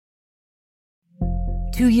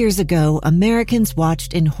2 years ago, Americans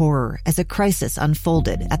watched in horror as a crisis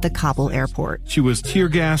unfolded at the Kabul airport. She was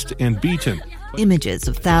tear-gassed and beaten. Images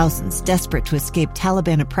of thousands desperate to escape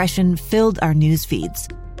Taliban oppression filled our news feeds.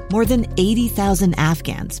 More than 80,000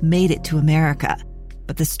 Afghans made it to America.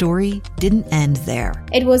 But the story didn't end there.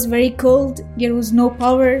 It was very cold. There was no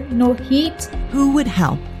power, no heat. Who would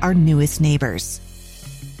help our newest neighbors?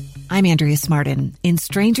 I'm Andrea Smartin. In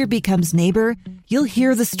Stranger Becomes Neighbor, you'll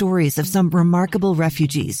hear the stories of some remarkable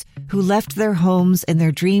refugees who left their homes and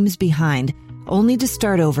their dreams behind, only to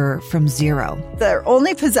start over from zero. Their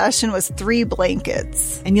only possession was 3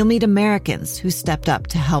 blankets. And you'll meet Americans who stepped up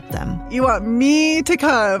to help them. You want me to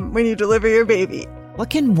come when you deliver your baby. What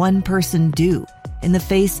can one person do in the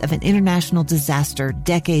face of an international disaster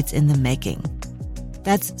decades in the making?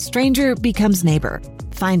 That's Stranger Becomes Neighbor.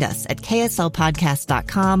 Find us at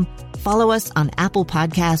kslpodcast.com. Follow us on Apple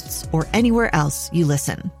Podcasts or anywhere else you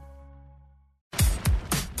listen.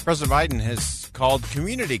 President Biden has called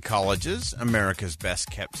community colleges America's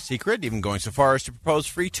best-kept secret, even going so far as to propose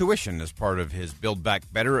free tuition as part of his Build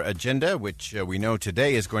Back Better agenda, which we know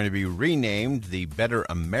today is going to be renamed the Better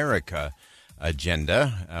America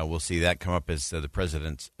agenda. We'll see that come up as the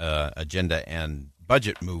president's agenda and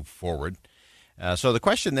budget move forward. So the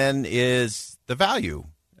question then is the value.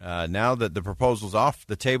 Now that the proposal's off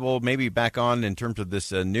the table, maybe back on in terms of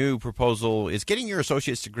this new proposal, is getting your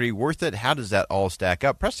associate's degree worth it? How does that all stack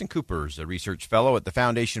up? Preston Cooper is a research fellow at the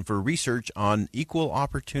Foundation for Research on Equal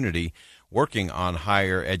Opportunity, working on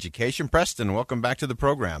higher education. Preston, welcome back to the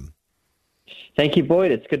program. Thank you,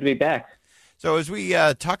 Boyd. It's good to be back. So as we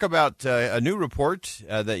talk about a new report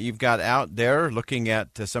that you've got out there looking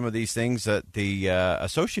at some of these things at the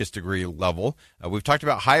associate's degree level, we've talked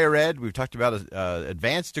about higher ed, we've talked about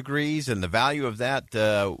advanced degrees and the value of that.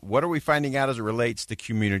 What are we finding out as it relates to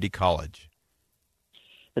community college?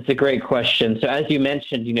 That's a great question. So as you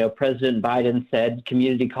mentioned, President Biden said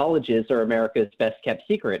community colleges are America's best-kept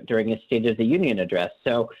secret during his State of the Union address.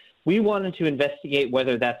 So we wanted to investigate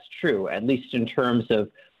whether that's true, at least in terms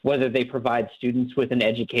of whether they provide students with an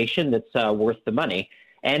education that's worth the money.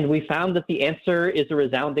 And we found that the answer is a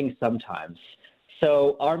resounding sometimes.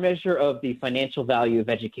 So our measure of the financial value of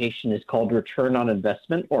education is called return on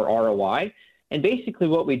investment, or ROI. And basically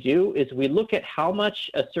what we do is we look at how much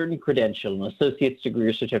a certain credential, an associate's degree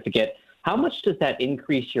or certificate, how much does that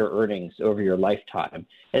increase your earnings over your lifetime?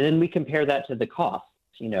 And then we compare that to the costs,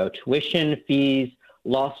 tuition, fees,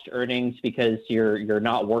 lost earnings because you're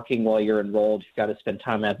not working while you're enrolled. You've got to spend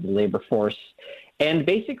time out of the labor force. And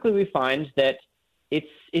basically we find that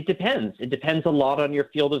it depends. It depends a lot on your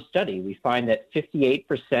field of study. We find that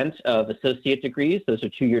 58% of associate degrees, those are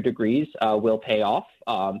 2-year degrees, will pay off.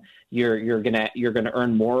 You're gonna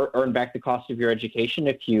earn back the cost of your education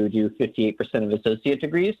if you do 58% of associate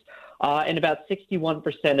degrees. And about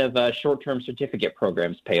 61% of short-term certificate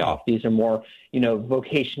programs pay off. These are more,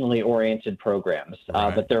 vocationally oriented programs.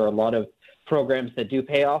 Right. But there are a lot of programs that do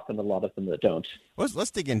pay off and a lot of them that don't. Let's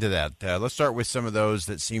dig into that. Let's start with some of those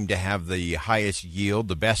that seem to have the highest yield,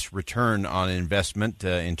 the best return on investment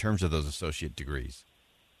in terms of those associate degrees.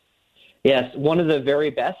 Yes, one of the very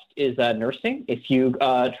best is nursing. If you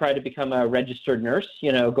try to become a registered nurse,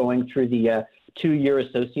 going through the 2-year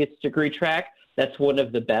associate's degree track, that's one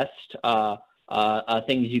of the best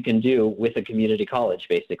things you can do with a community college,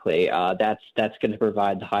 basically. That's going to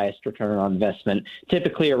provide the highest return on investment,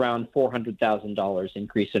 typically around $400,000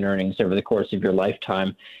 increase in earnings over the course of your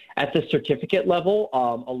lifetime. At the certificate level,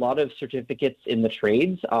 a lot of certificates in the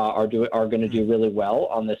trades are going to do really well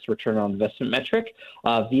on this return on investment metric.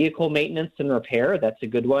 Vehicle maintenance and repair, that's a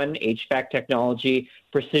good one. HVAC technology,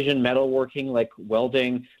 precision metalworking like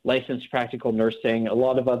welding, licensed practical nursing, a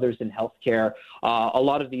lot of others in healthcare. A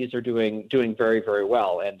lot of these are doing very, very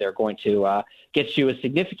well, and they're going to get you a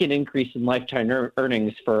significant increase in lifetime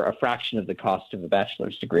earnings for a fraction of the cost of a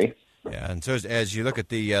bachelor's degree. Yeah, and so as you look at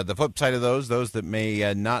the flip side of those that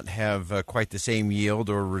may not have quite the same yield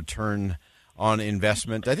or return on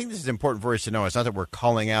investment, I think this is important for us to know. It's not that we're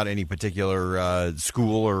calling out any particular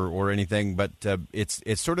school or anything, but it's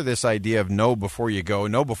sort of this idea of know before you go,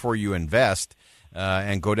 know before you invest,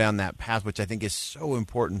 and go down that path, which I think is so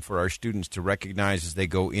important for our students to recognize as they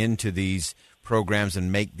go into these programs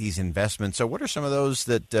and make these investments. So what are some of those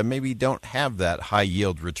that maybe don't have that high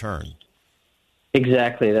yield return?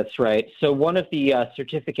 Exactly, that's right. So one of the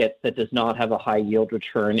certificates that does not have a high yield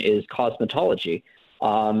return is cosmetology.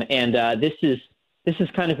 This is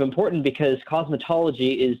kind of important because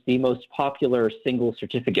cosmetology is the most popular single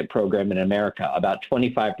certificate program in America. About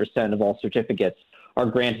 25% of all certificates are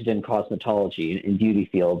granted in cosmetology, in beauty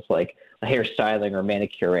fields like hairstyling or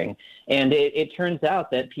manicuring. And it turns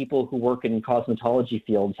out that people who work in cosmetology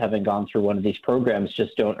fields, having gone through one of these programs,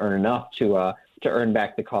 just don't earn enough to earn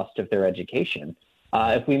back the cost of their education.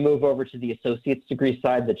 If we move over to the associate's degree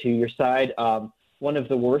side, the 2-year side, one of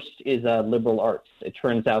the worst is liberal arts. It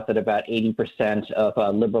turns out that about 80%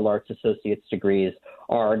 of liberal arts associate's degrees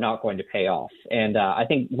are not going to pay off. And I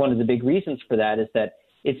think one of the big reasons for that is that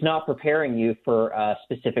it's not preparing you for a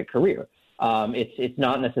specific career. It's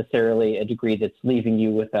not necessarily a degree that's leaving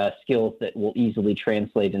you with skills that will easily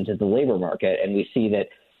translate into the labor market. And we see that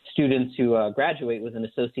students who graduate with an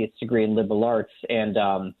associate's degree in liberal arts and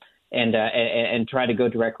try to go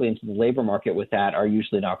directly into the labor market with that are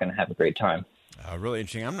usually not going to have a great time. Really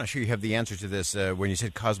interesting. I'm not sure you have the answer to this. When you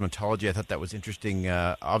said cosmetology, I thought that was interesting.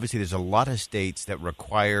 Obviously, there's a lot of states that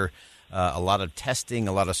require a lot of testing,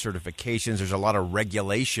 a lot of certifications. There's a lot of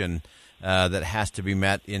regulation that has to be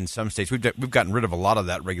met in some states. We've gotten rid of a lot of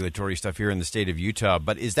that regulatory stuff here in the state of Utah.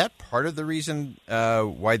 But is that part of the reason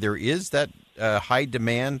why there is that high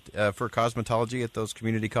demand for cosmetology at those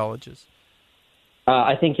community colleges?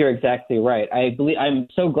 I think you're exactly right. I'm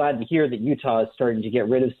so glad to hear that Utah is starting to get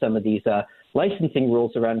rid of some of these licensing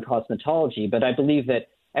rules around cosmetology, but I believe that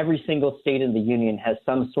every single state in the union has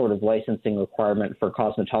some sort of licensing requirement for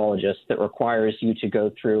cosmetologists that requires you to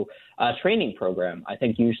go through a training program. I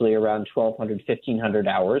think usually around 1,200, 1,500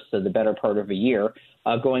 hours, so the better part of a year,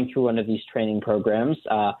 going through one of these training programs,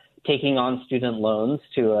 taking on student loans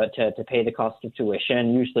to pay the cost of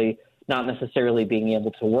tuition, usually not necessarily being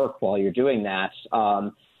able to work while you're doing that.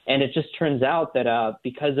 And it just turns out that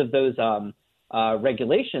because of those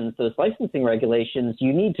regulations, those licensing regulations,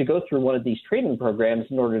 you need to go through one of these training programs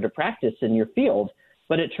in order to practice in your field.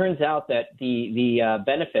 But it turns out that the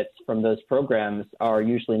benefits from those programs are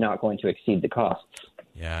usually not going to exceed the costs.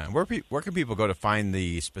 Yeah, and where can people go to find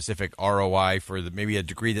the specific ROI for maybe a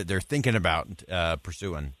degree that they're thinking about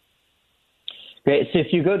pursuing? Great. So if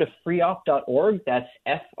you go to freopp.org, that's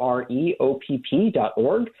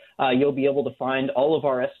freopp.org, you'll be able to find all of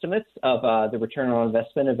our estimates of the return on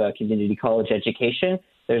investment of a community college education.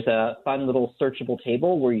 There's a fun little searchable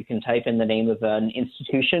table where you can type in the name of an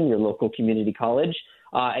institution, your local community college,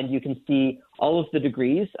 and you can see all of the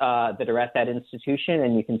degrees that are at that institution,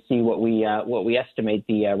 and you can see what we estimate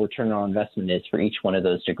the return on investment is for each one of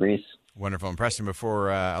those degrees. Wonderful. And Preston,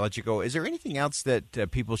 before I let you go, is there anything else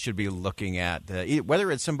that people should be looking at,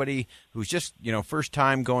 whether it's somebody who's just, first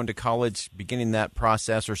time going to college, beginning that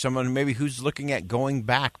process, or someone maybe who's looking at going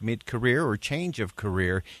back mid-career or change of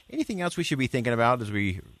career? Anything else we should be thinking about as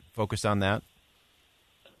we focus on that?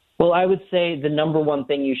 Well, I would say the number one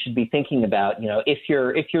thing you should be thinking about, if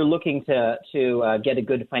you're looking to get a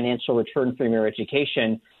good financial return from your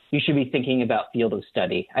education, you should be thinking about field of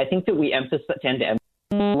study. I think that we tend to emphasize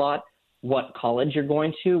a lot what college you're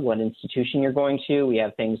going to, what institution you're going to. We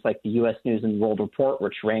have things like the U.S. News and World Report,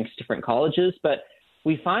 which ranks different colleges, but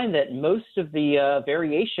we find that most of the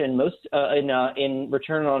variation, in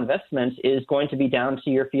return on investment, is going to be down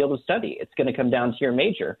to your field of study. It's going to come down to your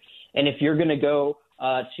major. And if you're going to go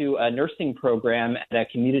to a nursing program at a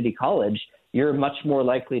community college, you're much more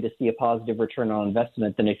likely to see a positive return on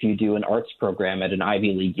investment than if you do an arts program at an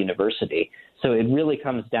Ivy League university. So it really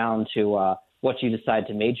comes down to what you decide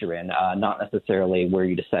to major in, not necessarily where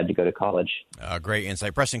you decide to go to college. Great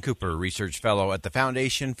insight. Preston Cooper, Research Fellow at the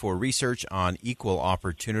Foundation for Research on Equal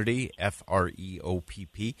Opportunity,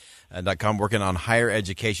 FREOPP.com, working on higher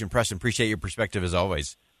education. Preston, appreciate your perspective as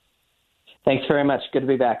always. Thanks very much. Good to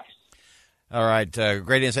be back. All right.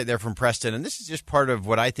 Great insight there from Preston. And this is just part of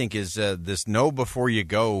what I think is this know before you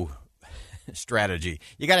go strategy.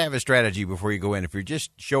 You got to have a strategy before you go in. If you're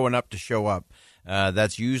just showing up to show up,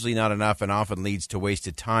 that's usually not enough and often leads to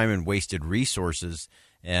wasted time and wasted resources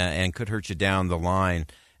and could hurt you down the line.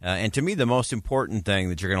 And to me, the most important thing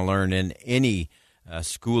that you're going to learn in any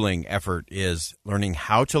schooling effort is learning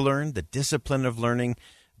how to learn, the discipline of learning.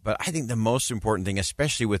 But I think the most important thing,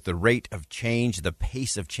 especially with the rate of change, the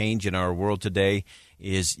pace of change in our world today,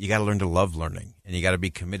 is you got to learn to love learning. And you got to be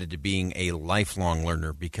committed to being a lifelong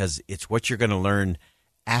learner, because it's what you're going to learn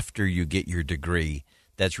after you get your degree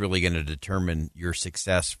that's really going to determine your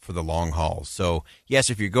success for the long haul. So, yes,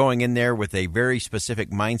 if you're going in there with a very specific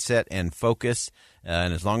mindset and focus,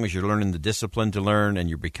 and as long as you're learning the discipline to learn and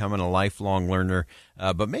you're becoming a lifelong learner,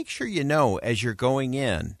 but make sure you know as you're going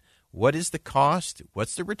in, what is the cost?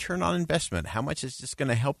 What's the return on investment? How much is this going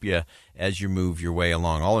to help you as you move your way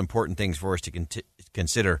along? All important things for us to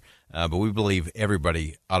consider, but we believe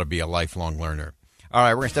everybody ought to be a lifelong learner. All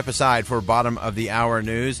right, we're going to step aside for bottom of the hour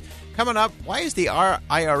news. Coming up, why is the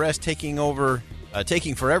IRS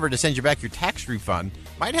taking forever to send you back your tax refund?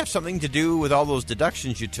 might have something to do with all those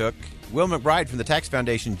deductions you took. Will McBride from the Tax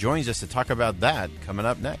Foundation joins us to talk about that coming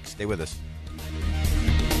up next. Stay with us.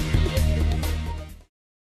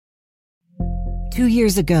 2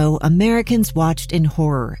 years ago, Americans watched in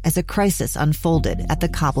horror as a crisis unfolded at the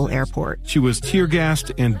Kabul airport. She was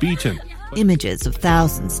tear-gassed and beaten. Images of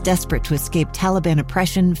thousands desperate to escape Taliban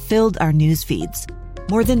oppression filled our news feeds.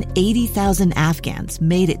 More than 80,000 Afghans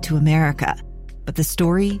made it to America. But the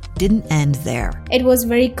story didn't end there. It was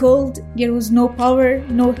very cold. There was no power,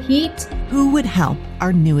 no heat. Who would help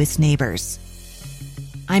our newest neighbors?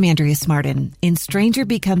 I'm Andrea Smartin. In Stranger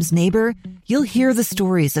Becomes Neighbor, you'll hear the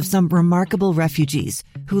stories of some remarkable refugees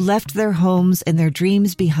who left their homes and their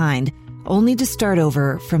dreams behind, only to start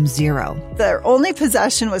over from zero. Their only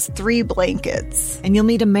possession was 3 blankets. And you'll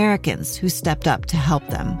meet Americans who stepped up to help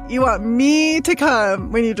them. You want me to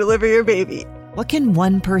come when you deliver your baby. What can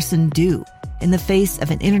one person do in the face of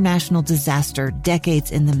an international disaster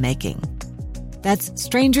decades in the making? That's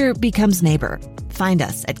Stranger Becomes Neighbor. Find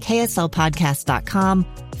us at kslpodcast.com.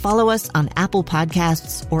 Follow us on Apple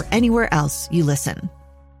Podcasts or anywhere else you listen.